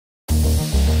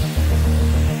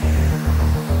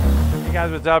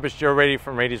Guys, what's up? It's Joe Rady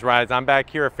from Rady's Rides. I'm back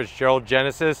here at Fitzgerald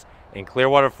Genesis in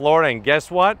Clearwater, Florida, and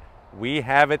guess what? We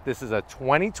have it. This is a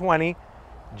 2020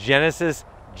 Genesis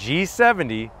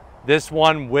G70. This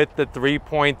one with the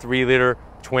 3.3-liter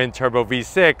twin-turbo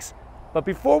V6. But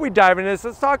before we dive into this,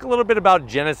 let's talk a little bit about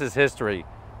Genesis history.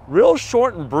 Real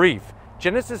short and brief.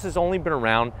 Genesis has only been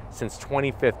around since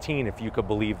 2015, if you could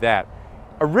believe that.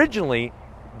 Originally,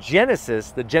 Genesis,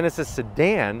 the Genesis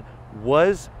sedan,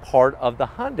 was part of the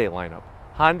Hyundai lineup.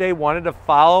 Hyundai wanted to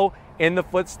follow in the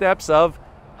footsteps of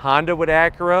Honda with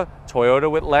Acura, Toyota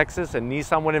with Lexus, and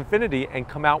Nissan with Infiniti and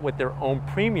come out with their own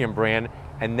premium brand,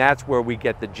 and that's where we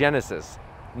get the Genesis.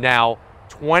 Now,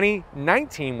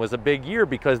 2019 was a big year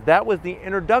because that was the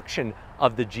introduction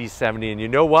of the G70, and you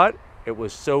know what? It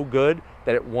was so good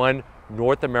that it won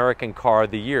North American Car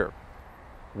of the Year.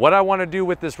 What I want to do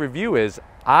with this review is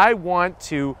I want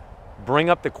to bring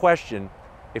up the question,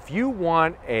 if you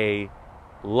want a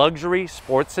luxury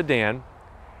sports sedan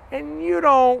and you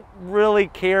don't really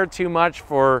care too much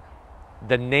for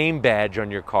the name badge on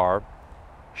your car,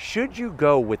 should you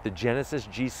go with the Genesis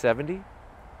G70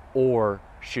 or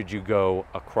should you go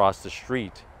across the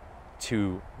street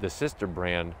to the sister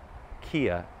brand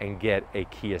Kia and get a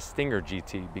Kia Stinger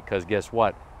GT? Because guess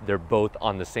what? They're both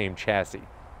on the same chassis.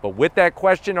 But with that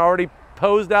question already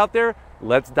posed out there,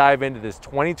 let's dive into this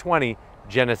 2020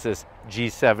 Genesis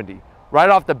G70. Right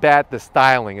off the bat, the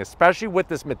styling, especially with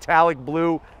this metallic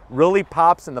blue, really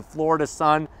pops in the Florida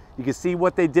sun. You can see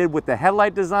what they did with the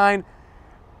headlight design.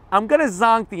 I'm gonna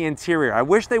zonk the interior. I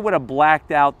wish they would have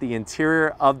blacked out the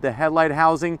interior of the headlight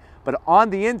housing, but on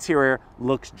the interior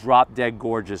looks drop dead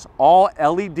gorgeous. All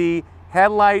LED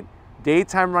headlight,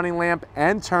 daytime running lamp,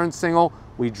 and turn signal.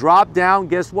 We drop down,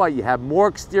 guess what? You have more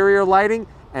exterior lighting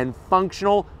and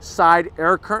functional side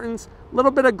air curtains. A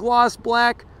little bit of gloss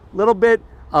black, a little bit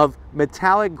of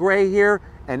metallic gray here.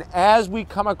 And as we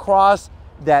come across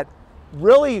that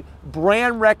really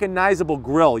brand recognizable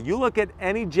grille, you look at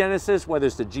any Genesis, whether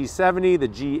it's the G70, the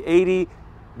G80,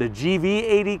 the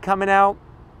GV80 coming out,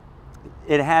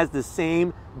 it has the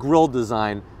same grille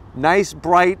design. Nice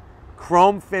bright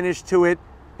chrome finish to it.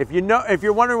 If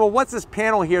you're wondering, well, what's this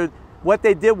panel here? What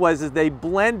they did was they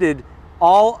blended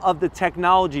all of the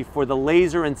technology for the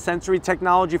laser and sensory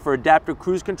technology for adaptive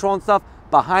cruise control and stuff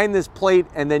behind this plate,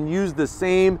 and then use the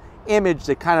same image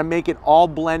to kind of make it all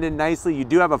blended nicely. You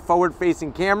do have a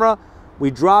forward-facing camera.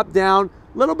 We drop down,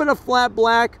 a little bit of flat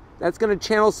black, that's going to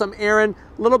channel some air in,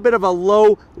 a little bit of a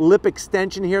low lip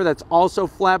extension here that's also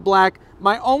flat black.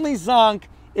 My only zonk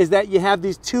is that you have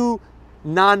these two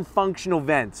non-functional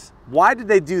vents. Why did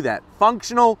they do that?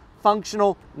 Functional,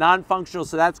 functional, non-functional,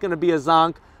 so that's going to be a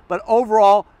zonk. But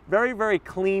overall, very, very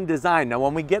clean design. Now,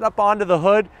 when we get up onto the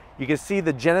hood, you can see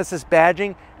the Genesis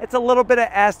badging. It's a little bit of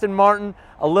Aston Martin,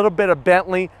 a little bit of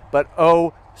Bentley, but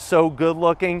oh, so good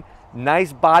looking.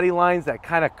 Nice body lines that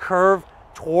kind of curve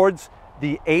towards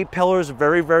the A-pillars,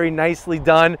 very, very nicely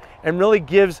done, and really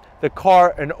gives the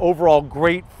car an overall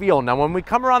great feel. Now, when we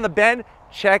come around the bend,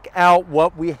 check out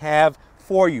what we have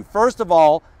for you. First of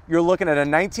all, you're looking at a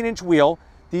 19-inch wheel.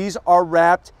 These are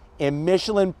wrapped in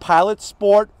Michelin Pilot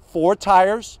Sport 4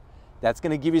 tires. That's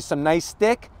going to give you some nice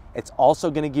stick. It's also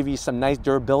going to give you some nice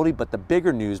durability, but the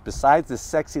bigger news, besides this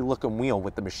sexy looking wheel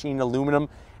with the machined aluminum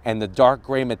and the dark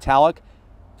gray metallic,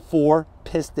 4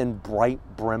 piston bright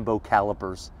Brembo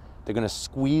calipers. They're going to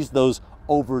squeeze those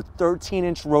over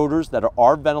 13-inch rotors that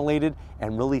are ventilated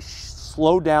and really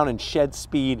slow down and shed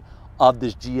speed of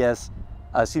this this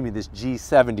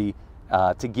G70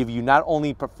 to give you not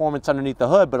only performance underneath the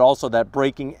hood, but also that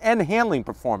braking and handling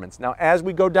performance. Now, as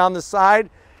we go down the side,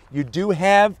 you do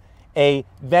have a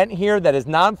vent here that is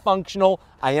non-functional.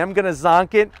 I am gonna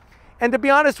zonk it. And to be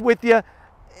honest with you,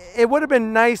 it would have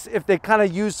been nice if they kind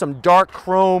of used some dark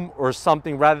chrome or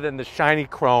something rather than the shiny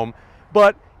chrome,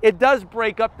 but it does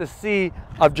break up the sea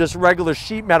of just regular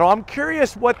sheet metal. I'm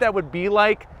curious what that would be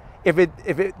like if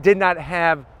it did not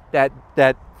have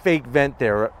that fake vent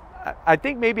there. I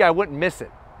think maybe I wouldn't miss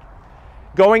it.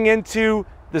 Going into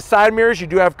the side mirrors, you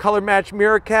do have color matched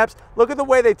mirror caps. Look at the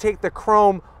way they take the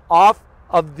chrome off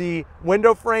of the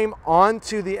window frame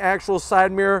onto the actual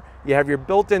side mirror. You have your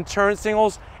built-in turn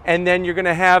signals, and then you're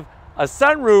gonna have a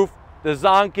sunroof. The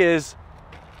zonk is,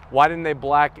 why didn't they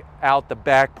black out the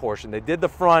back portion? They did the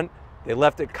front, they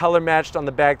left it color matched on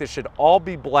the back. This should all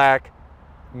be black,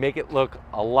 make it look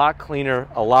a lot cleaner,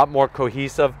 a lot more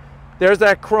cohesive. There's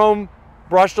that chrome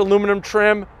brushed aluminum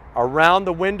trim around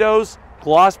the windows,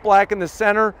 gloss black in the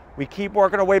center. We keep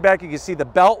working our way back. You can see the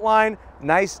belt line,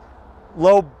 nice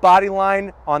low body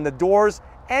line on the doors,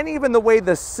 and even the way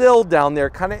the sill down there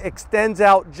kind of extends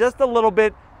out just a little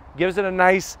bit gives it a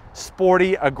nice,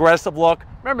 sporty, aggressive look.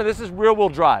 Remember, this is rear-wheel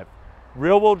drive.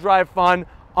 Rear-wheel drive fun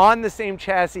on the same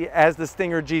chassis as the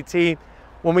Stinger GT.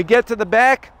 When we get to the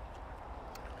back,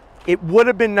 it would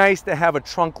have been nice to have a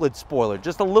trunk lid spoiler.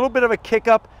 Just a little bit of a kick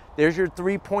up. There's your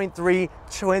 3.3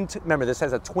 twin, remember this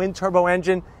has a twin turbo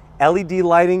engine, LED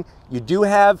lighting. You do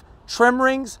have trim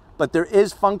rings, but there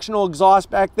is functional exhaust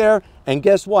back there. And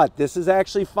guess what? This is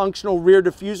actually functional rear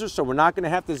diffuser, so we're not gonna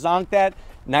have to zonk that.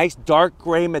 Nice dark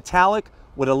gray metallic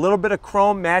with a little bit of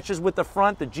chrome, matches with the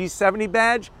front, the G70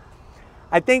 badge.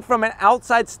 I think from an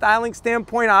outside styling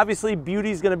standpoint, obviously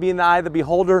beauty is gonna be in the eye of the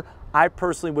beholder. I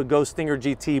personally would go Stinger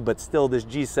GT, but still this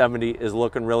G70 is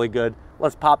looking really good.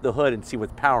 Let's pop the hood and see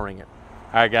what's powering it.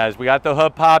 All right guys, we got the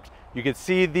hood popped. You can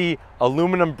see the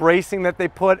aluminum bracing that they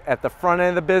put at the front end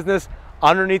of the business.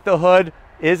 Underneath the hood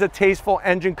is a tasteful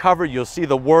engine cover. You'll see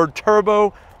the word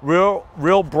turbo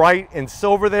real bright in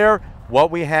silver there. What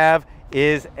we have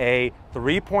is a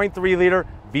 3.3 liter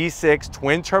V6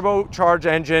 twin turbocharged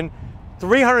engine,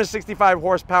 365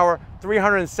 horsepower,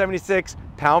 376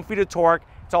 pound-feet of torque.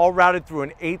 It's all routed through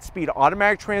an 8-speed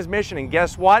automatic transmission, and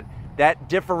guess what? That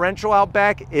differential out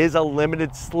back is a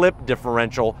limited slip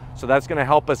differential, so that's gonna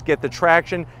help us get the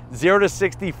traction. 0 to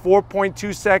 60,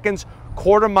 4.2 seconds,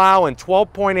 quarter mile in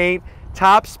 12.8,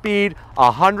 top speed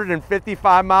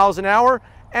 155 miles an hour,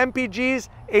 MPGs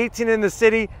 18 in the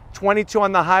city, 22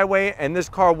 on the highway, and this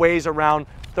car weighs around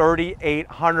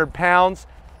 3,800 pounds.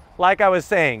 Like I was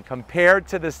saying, compared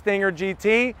to the Stinger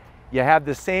GT, you have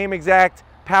the same exact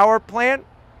power plant,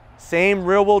 same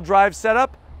rear-wheel drive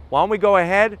setup. Why don't we go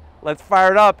ahead, let's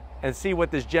fire it up and see what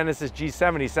this Genesis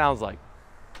G70 sounds like.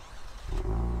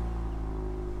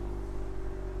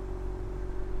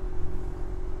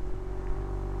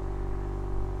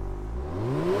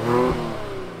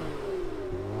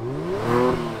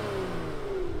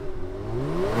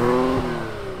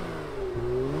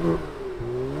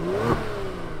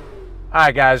 All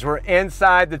right guys, we're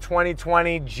inside the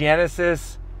 2020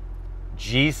 Genesis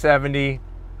G70.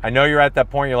 I know you're at that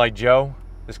point, you're like, Joe,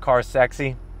 this car is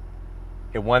sexy.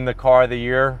 It won the car of the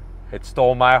year. It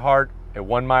stole my heart. It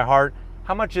won my heart.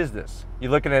 How much is this?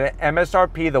 You're looking at an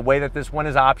MSRP, the way that this one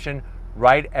is optioned,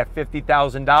 right at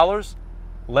 $50,000.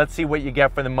 Let's see what you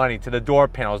get for the money to the door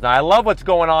panels. Now, I love what's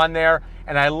going on there,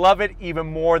 and I love it even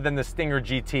more than the Stinger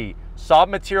GT. Soft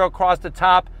material across the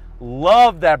top.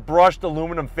 Love that brushed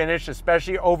aluminum finish,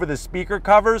 especially over the speaker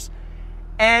covers.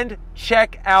 And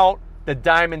check out the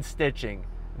diamond stitching.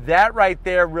 That right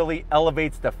there really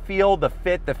elevates the feel, the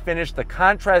fit, the finish, the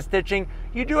contrast stitching.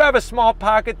 You do have a small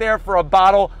pocket there for a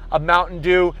bottle of Mountain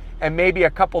Dew and maybe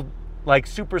a couple like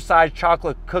supersized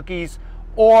chocolate cookies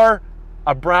or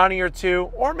a brownie or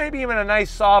two, or maybe even a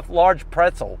nice soft large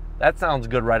pretzel. That sounds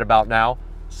good right about now.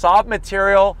 Soft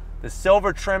material, the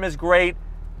silver trim is great.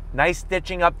 Nice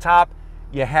stitching up top.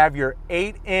 You have your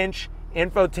 8-inch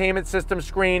infotainment system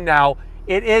screen. Now,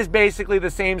 it is basically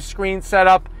the same screen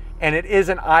setup, and it is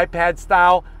an iPad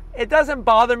style. It doesn't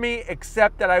bother me,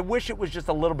 except that I wish it was just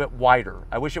a little bit wider.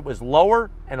 I wish it was lower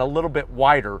and a little bit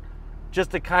wider,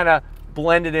 just to kind of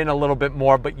blend it in a little bit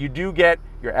more. But you do get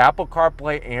your Apple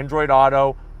CarPlay, Android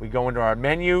Auto. We go into our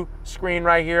menu screen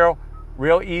right here.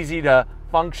 Real easy to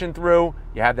function through.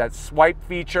 You have that swipe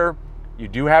feature. You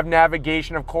do have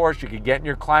navigation, of course. You can get in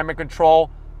your climate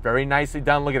control. Very nicely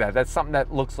done. Look at that. That's something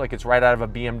that looks like it's right out of a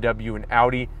BMW and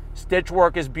Audi. Stitch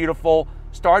work is beautiful.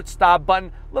 Start, stop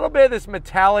button. A little bit of this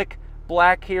metallic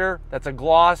black here. That's a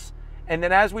gloss. And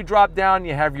then as we drop down,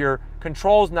 you have your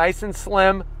controls nice and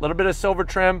slim. A little bit of silver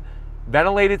trim.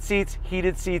 Ventilated seats,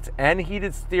 and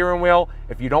heated steering wheel.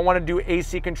 If you don't want to do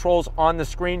AC controls on the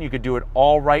screen, you could do it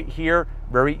all right here.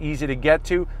 Very easy to get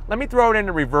to. Let me throw it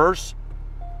into reverse.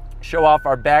 Show off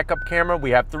our backup camera.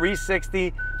 We have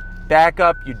 360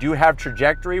 backup. You do have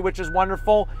trajectory, which is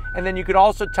wonderful. And then you could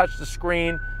also touch the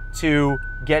screen to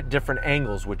get different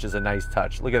angles, which is a nice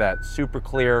touch. Look at that, super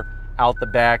clear out the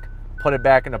back. Put it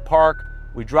back in the park.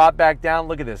 We drop back down.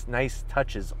 Look at this, nice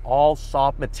touches, all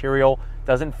soft material,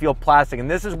 doesn't feel plastic. And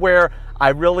this is where I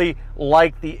really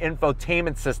like the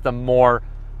infotainment system more,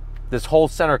 this whole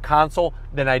center console,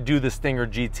 than I do the Stinger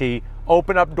GT.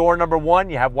 Open up door number 1,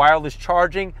 you have wireless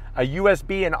charging, a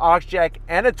USB, an aux jack,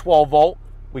 and a 12 volt.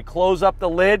 We close up the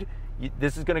lid.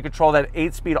 This is gonna control that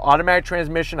 8-speed automatic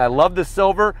transmission. I love the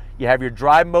silver. You have your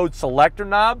drive mode selector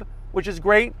knob, which is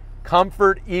great.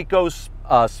 Comfort, Eco,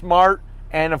 Smart,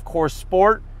 and of course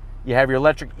Sport. You have your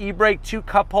electric e-brake, 2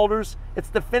 cup holders. It's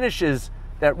the finishes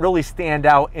that really stand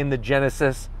out in the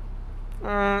Genesis.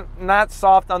 Not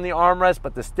soft on the armrest,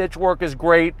 but the stitch work is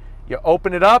great. You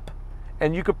open it up,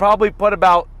 and you could probably put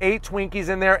about 8 Twinkies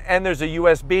in there, and there's a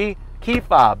USB key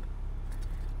fob.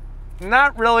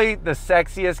 Not really the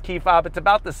sexiest key fob. It's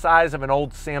about the size of an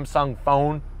old Samsung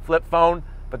phone, flip phone,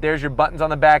 but there's your buttons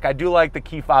on the back. I do like the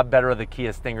key fob better of the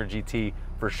Kia Stinger GT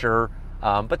for sure,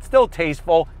 but still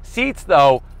tasteful. Seats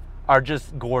though are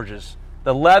just gorgeous.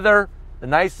 The leather, the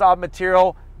nice soft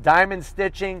material, diamond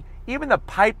stitching, even the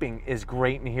piping is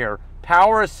great in here.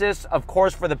 Power assist, of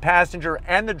course, for the passenger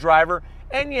and the driver,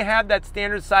 and you have that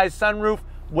standard size sunroof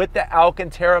with the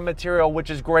Alcantara material, which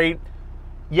is great.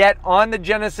 Yet on the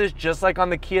Genesis, just like on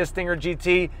the Kia Stinger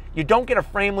GT, you don't get a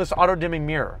frameless auto-dimming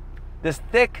mirror. This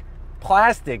thick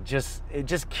plastic just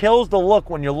kills the look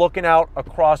when you're looking out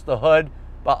across the hood.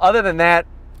 But other than that,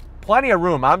 plenty of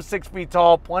room. I'm 6 feet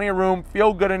tall, plenty of room,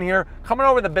 feel good in here. Coming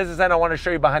over to the business end, I want to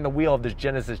show you behind the wheel of this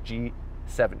Genesis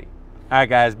G70. All right,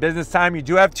 guys, business time. You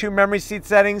do have 2 memory seat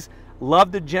settings.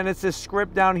 Love the Genesis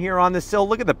script down here on the sill.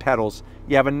 Look at the pedals.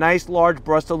 You have a nice large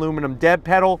brushed aluminum dead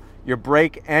pedal, your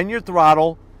brake and your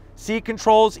throttle. Seat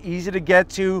controls, easy to get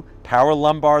to. Power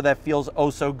lumbar, that feels oh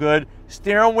so good.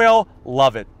 Steering wheel,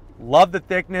 love it. Love the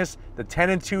thickness, the 10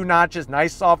 and 2 notches,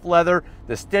 nice soft leather,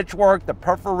 the stitch work, the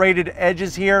perforated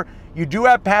edges here. You do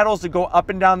have paddles to go up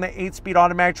and down the 8-speed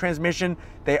automatic transmission.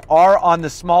 They are on the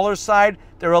smaller side.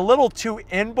 They're a little too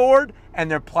inboard and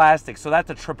they're plastic, so that's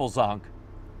a triple zonk.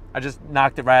 I just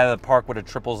knocked it right out of the park with a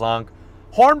triple zonk.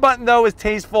 Horn button though is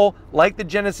tasteful, like the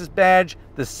Genesis badge,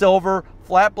 the silver,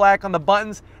 flat black on the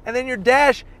buttons, and then your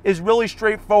dash is really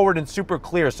straightforward and super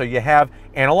clear. So you have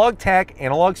analog tach,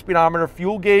 analog speedometer,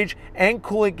 fuel gauge, and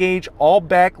coolant gauge, all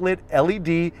backlit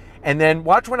LED. And then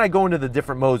watch when I go into the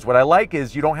different modes. What I like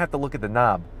is you don't have to look at the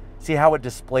knob. See how it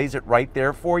displays it right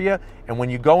there for you? And when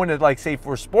you go into, like, say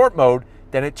for sport mode,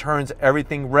 then it turns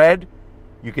everything red.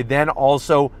 You could then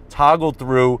also toggle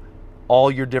through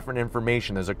all your different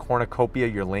information. There's a cornucopia,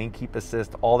 your lane keep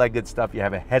assist, all that good stuff. You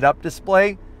have a head-up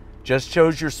display, just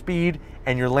shows your speed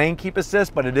and your lane keep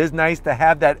assist, but it is nice to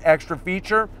have that extra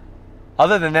feature.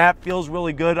 Other than that, feels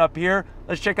really good up here.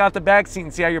 Let's check out the back seat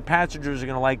and see how your passengers are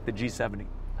gonna like the G70.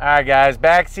 All right, guys,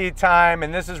 back seat time,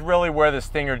 and this is really where the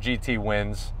Stinger GT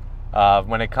wins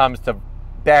when it comes to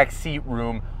back seat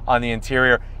room on the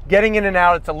interior. Getting in and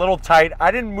out, it's a little tight.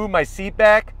 I didn't move my seat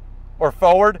back or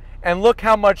forward, and look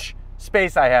how much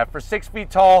space I have. For 6 feet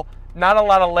tall, not a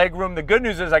lot of leg room. The good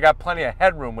news is I got plenty of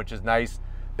headroom, which is nice.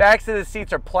 Backs of the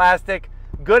seats are plastic.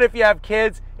 Good if you have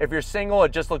kids. If you're single,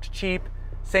 it just looks cheap.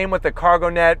 Same with the cargo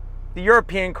net. The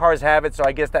European cars have it, so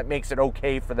I guess that makes it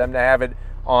okay for them to have it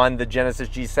on the Genesis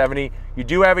G70. You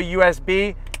do have a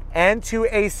USB and 2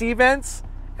 AC vents.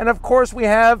 And of course we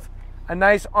have a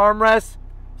nice armrest.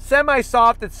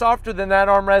 Semi-soft, it's softer than that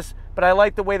armrest, but I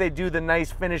like the way they do the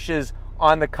nice finishes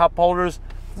on the cup holders.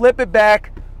 Flip it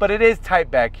back, but it is tight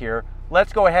back here.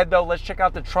 Let's go ahead though, let's check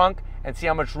out the trunk and see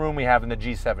how much room we have in the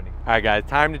G70. All right guys,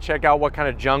 time to check out what kind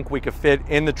of junk we could fit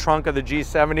in the trunk of the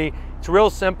G70. It's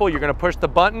real simple. You're gonna push the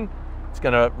button, it's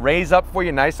gonna raise up for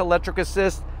you, nice electric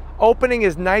assist. Opening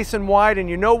is nice and wide, and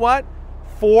you know what?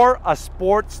 For a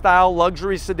sport style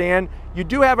luxury sedan, you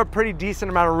do have a pretty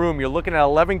decent amount of room. You're looking at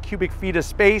 11 cubic feet of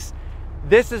space.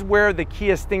 This is where the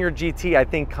Kia Stinger GT, I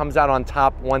think, comes out on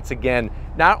top once again.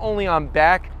 Not only on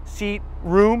back seat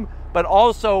room, but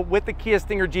also with the Kia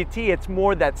Stinger GT, it's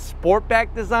more that sport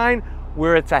back design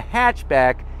where it's a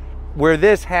hatchback, where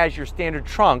this has your standard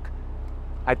trunk.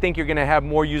 I think you're gonna have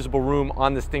more usable room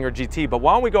on the Stinger GT. But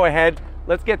why don't we go ahead,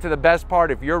 let's get to the best part.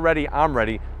 If you're ready, I'm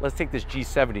ready. Let's take this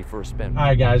G70 for a spin. All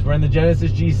right guys, we're in the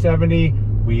Genesis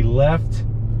G70. We left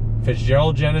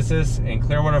Fitzgerald Genesis in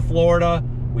Clearwater, Florida.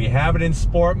 We have it in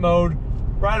sport mode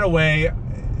right away,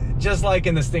 just like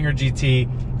in the Stinger GT.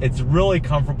 It's really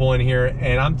comfortable in here,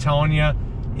 and I'm telling you,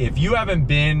 if you haven't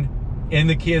been in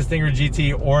the Kia Stinger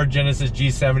GT or Genesis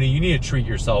G70, you need to treat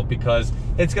yourself, because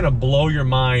it's gonna blow your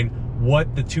mind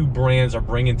what the two brands are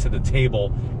bringing to the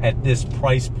table at this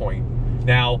price point.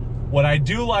 Now, what I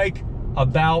do like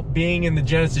about being in the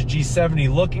Genesis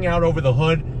G70, looking out over the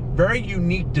hood, very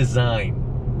unique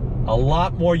design, a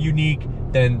lot more unique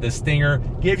than the Stinger.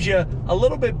 Gives you a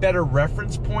little bit better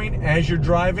reference point as you're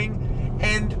driving.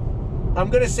 And I'm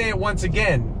gonna say it once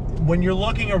again, when you're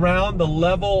looking around, the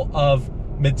level of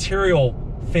material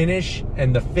finish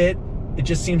and the fit, it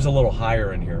just seems a little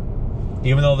higher in here,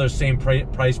 even though they're same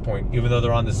price point, even though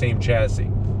they're on the same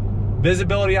chassis.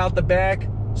 Visibility out the back,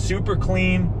 super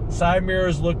clean. Side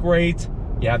mirrors look great.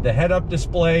 You have the head-up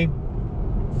display,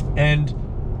 and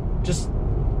just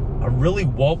a really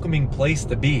welcoming place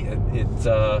to be. It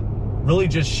really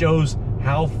just shows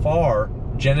how far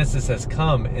Genesis has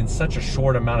come in such a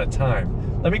short amount of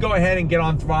time. Let me go ahead and get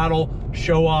on throttle,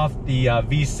 show off the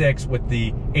V6 with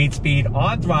the 8-speed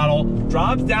on throttle,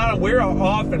 drops down, and we're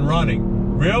off and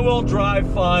running. Rear wheel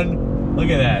drive fun. Look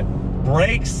at that.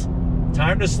 Brakes,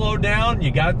 time to slow down.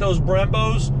 You got those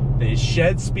Brembos. They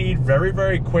shed speed very,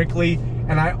 very quickly.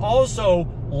 And I also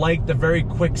like the very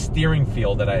quick steering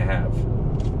feel that I have.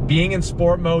 Being in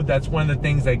sport mode, that's one of the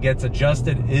things that gets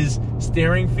adjusted is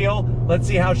steering feel. Let's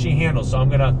see how she handles. So I'm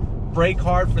gonna brake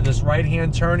hard for this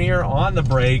right-hand turn here on the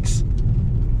brakes.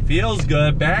 Feels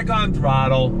good, back on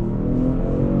throttle.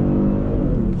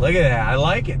 Look at that, I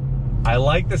like it. I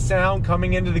like the sound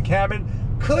coming into the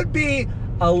cabin. Could be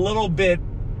a little bit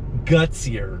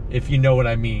gutsier, if you know what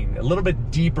I mean. A little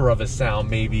bit deeper of a sound,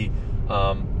 maybe.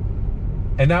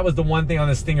 And that was the one thing on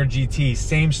the Stinger GT,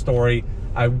 same story.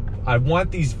 I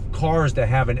want these cars to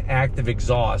have an active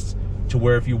exhaust to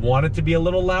where if you want it to be a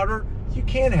little louder, you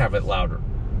can have it louder.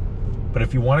 But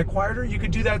if you want it quieter, you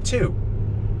could do that too.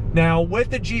 Now,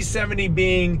 with the G70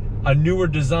 being a newer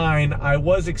design, I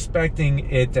was expecting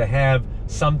it to have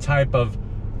some type of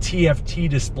TFT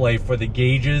display for the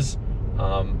gauges.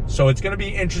 So it's going to be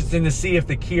interesting to see if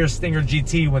the Kia Stinger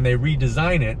GT, when they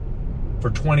redesign it for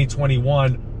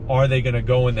 2021, are they going to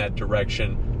go in that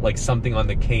direction like something on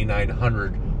the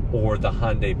K900 or the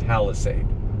Hyundai Palisade.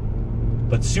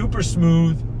 But super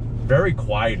smooth, very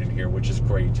quiet in here, which is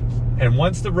great. And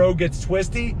once the road gets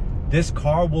twisty, this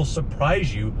car will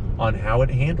surprise you on how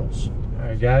it handles. All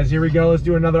right, guys, here we go. Let's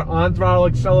do another on-throttle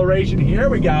acceleration. Here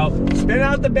we go. Spin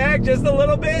out the back just a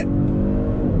little bit.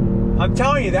 I'm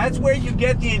telling you, that's where you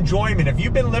get the enjoyment. If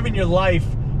you've been living your life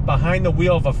behind the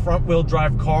wheel of a front-wheel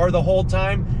drive car the whole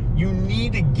time, you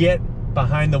need to get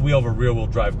behind the wheel of a rear-wheel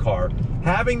drive car.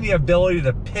 Having the ability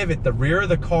to pivot the rear of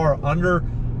the car under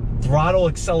throttle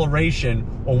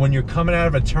acceleration or when you're coming out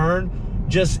of a turn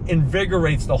just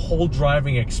invigorates the whole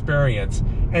driving experience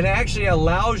and actually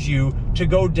allows you to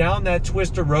go down that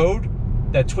twistier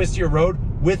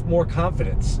road with more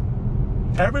confidence.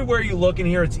 Everywhere you look in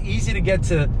here, it's easy to get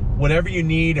to whatever you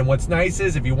need. And what's nice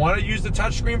is if you want to use the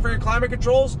touchscreen for your climate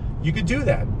controls, you can do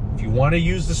that. If you want to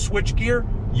use the switch gear,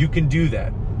 you can do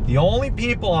that. The only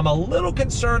people I'm a little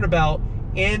concerned about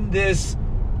in this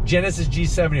Genesis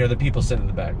G70 are the people sitting in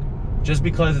the back, just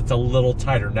because it's a little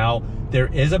tighter. Now, there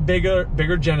is a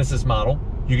bigger Genesis model.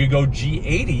 You could go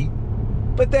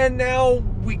G80, but then now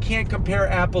we can't compare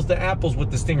apples to apples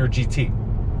with the Stinger GT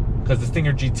because the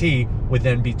Stinger GT would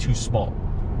then be too small.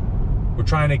 We're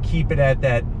trying to keep it at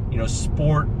that, you know,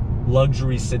 sport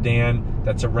luxury sedan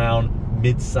that's around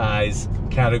mid-size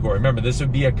category. Remember, this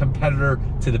would be a competitor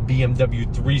to the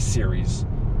BMW 3 Series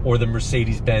or the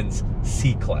Mercedes-Benz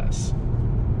C-Class.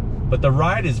 But the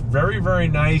ride is very, very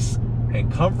nice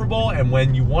and comfortable, and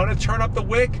when you want to turn up the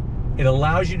wick, it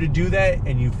allows you to do that,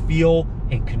 and you feel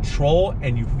in control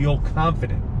and you feel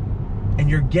confident. And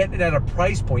you're getting it at a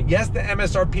price point. Yes, the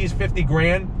MSRP is 50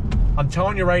 grand. I'm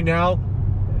telling you right now,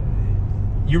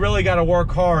 you really got to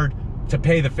work hard to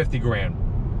pay the 50 grand.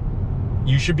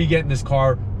 You should be getting this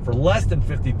car for less than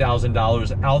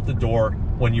 $50,000 out the door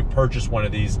when you purchase one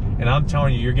of these. And I'm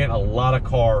telling you, you're getting a lot of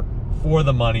car for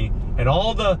the money. And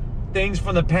all the things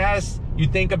from the past you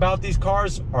think about these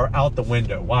cars are out the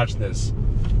window. Watch this.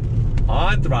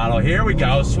 On throttle, here we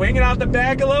go. Swinging out the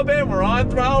back a little bit. We're on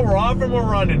throttle, we're off, and we're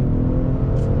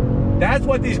running. That's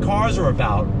what these cars are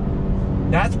about.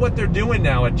 That's what they're doing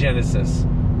now at Genesis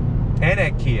and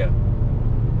at Kia.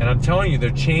 And I'm telling you,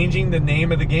 they're changing the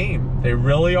name of the game. They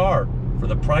really are, for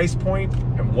the price point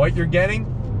and what you're getting.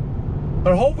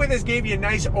 But hopefully this gave you a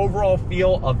nice overall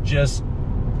feel of just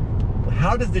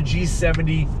how does the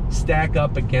G70 stack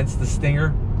up against the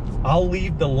Stinger. I'll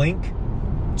leave the link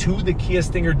to the Kia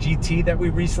Stinger GT that we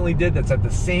recently did that's at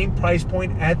the same price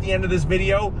point at the end of this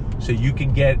video, so you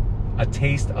can get a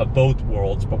taste of both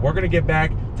worlds. But we're going to get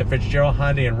back to Fitzgerald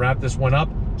Hyundai and wrap this one up,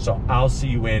 so I'll see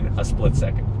you in a split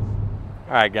second.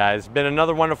 All right, guys, been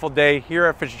another wonderful day here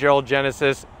at Fitzgerald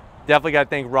Genesis. Definitely got to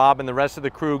thank Rob and the rest of the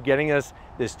crew getting us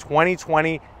this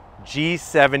 2020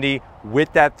 G70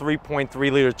 with that 3.3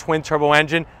 liter twin turbo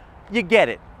engine. You get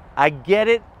it. I get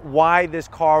it why this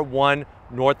car won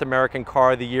North American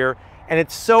Car of the Year. And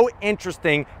it's so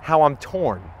interesting how I'm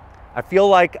torn. I feel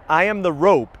like I am the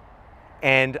rope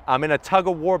and I'm in a tug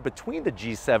of war between the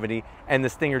G70 and the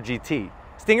Stinger GT.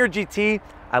 Stinger GT,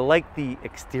 I like the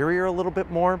exterior a little bit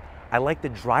more. I like the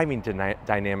driving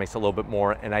dynamics a little bit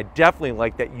more, and I definitely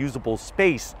like that usable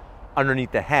space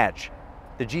underneath the hatch.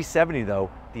 The G70 though,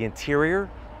 the interior,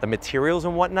 the materials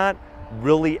and whatnot,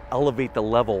 really elevate the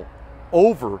level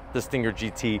over the Stinger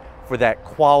GT for that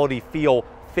quality feel,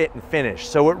 fit and finish.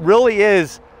 So it really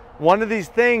is one of these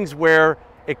things where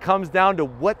it comes down to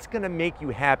what's gonna make you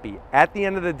happy. At the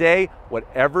end of the day,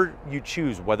 whatever you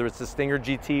choose, whether it's the Stinger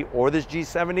GT or this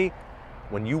G70,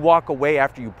 when you walk away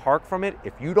after you park from it,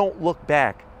 if you don't look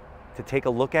back, to take a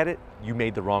look at it, you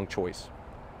made the wrong choice.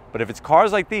 But if it's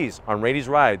cars like these on Rady's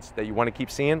Rides that you want to keep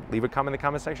seeing, leave a comment in the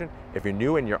comment section. If you're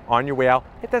new and you're on your way out,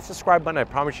 hit that subscribe button. I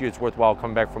promise you it's worthwhile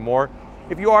coming back for more.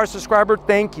 If you are a subscriber,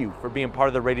 thank you for being part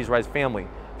of the Rady's Rides family.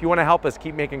 If you want to help us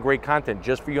keep making great content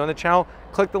just for you on the channel,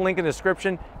 click the link in the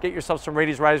description. Get yourself some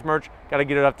Rady's Rides merch. Got to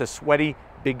get it up to Sweaty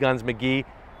Big Guns McGee.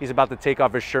 He's about to take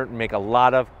off his shirt and make a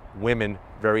lot of women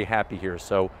very happy here.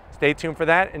 So stay tuned for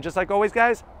that. And just like always,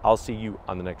 guys, I'll see you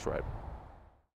on the next ride.